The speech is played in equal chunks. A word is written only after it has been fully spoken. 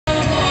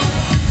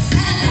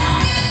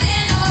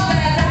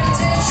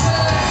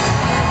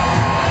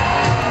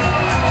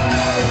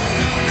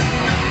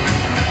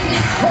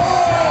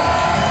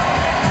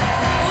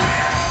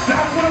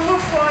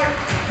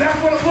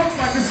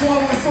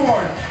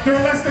There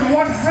are less than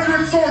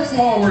 100 sword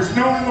swallowers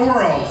known in the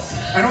world,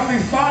 and only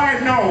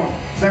 5 known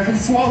that can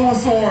swallow a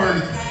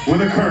sword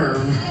with a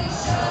curve.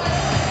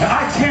 Now,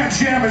 I can't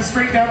jam it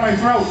straight down my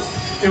throat.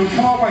 It would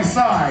come out my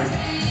side.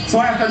 So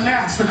I have to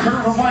match the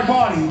curve of my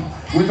body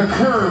with the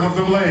curve of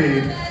the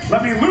blade.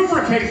 Let me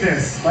lubricate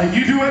this like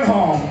you do at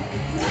home.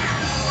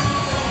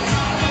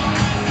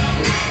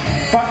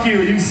 Fuck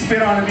you, you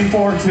spit on it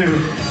before too.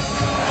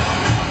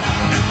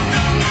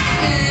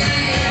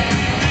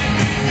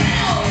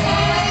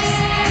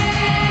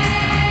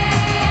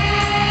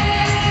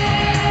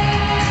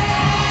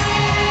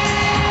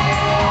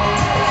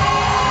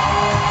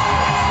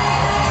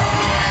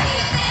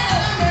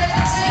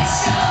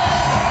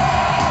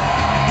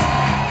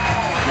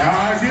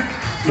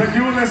 Been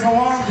doing this a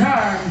long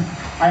time.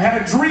 I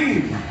had a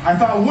dream. I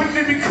thought, wouldn't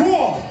it be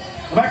cool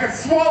if I could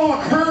swallow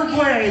a curved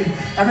blade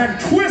and then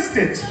twist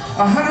it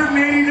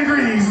 180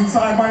 degrees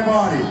inside my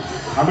body?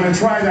 I'm gonna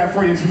try that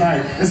for you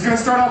tonight. It's gonna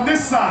start on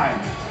this side.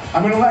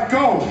 I'm gonna let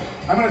go.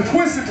 I'm gonna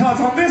twist it till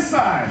it's on this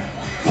side.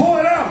 Pull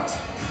it out.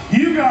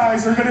 You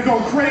guys are gonna go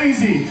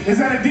crazy. Is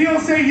that a deal?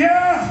 Say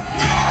yeah!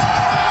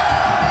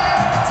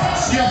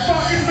 You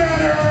fucking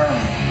better!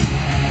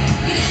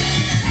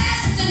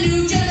 That's the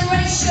new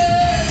generation.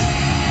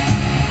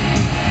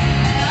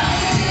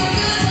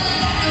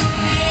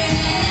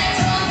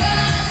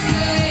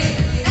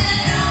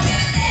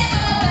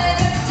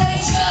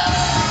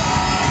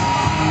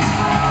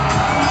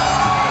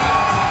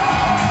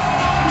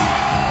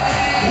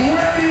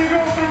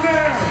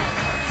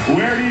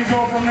 Where do you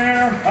go from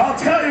there? I'll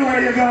tell you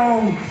where you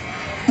go.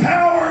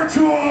 Power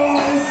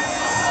tools!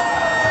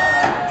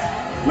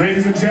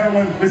 Ladies and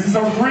gentlemen, this is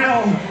a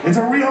drill. It's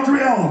a real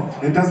drill.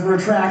 It doesn't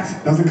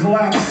retract, doesn't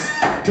collapse.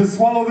 Just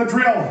swallow the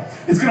drill.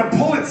 It's gonna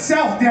pull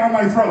itself down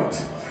my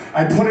throat.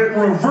 I put it in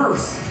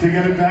reverse to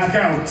get it back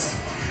out.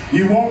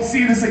 You won't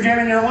see this again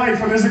in your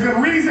life, and there's a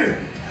good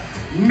reason.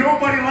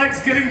 Nobody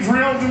likes getting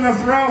drilled in the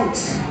throat.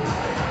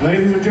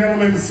 Ladies and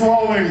gentlemen,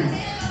 swallowing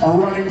a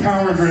running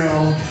power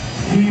drill.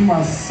 He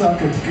must suck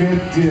a good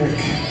dick,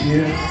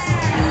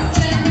 yeah.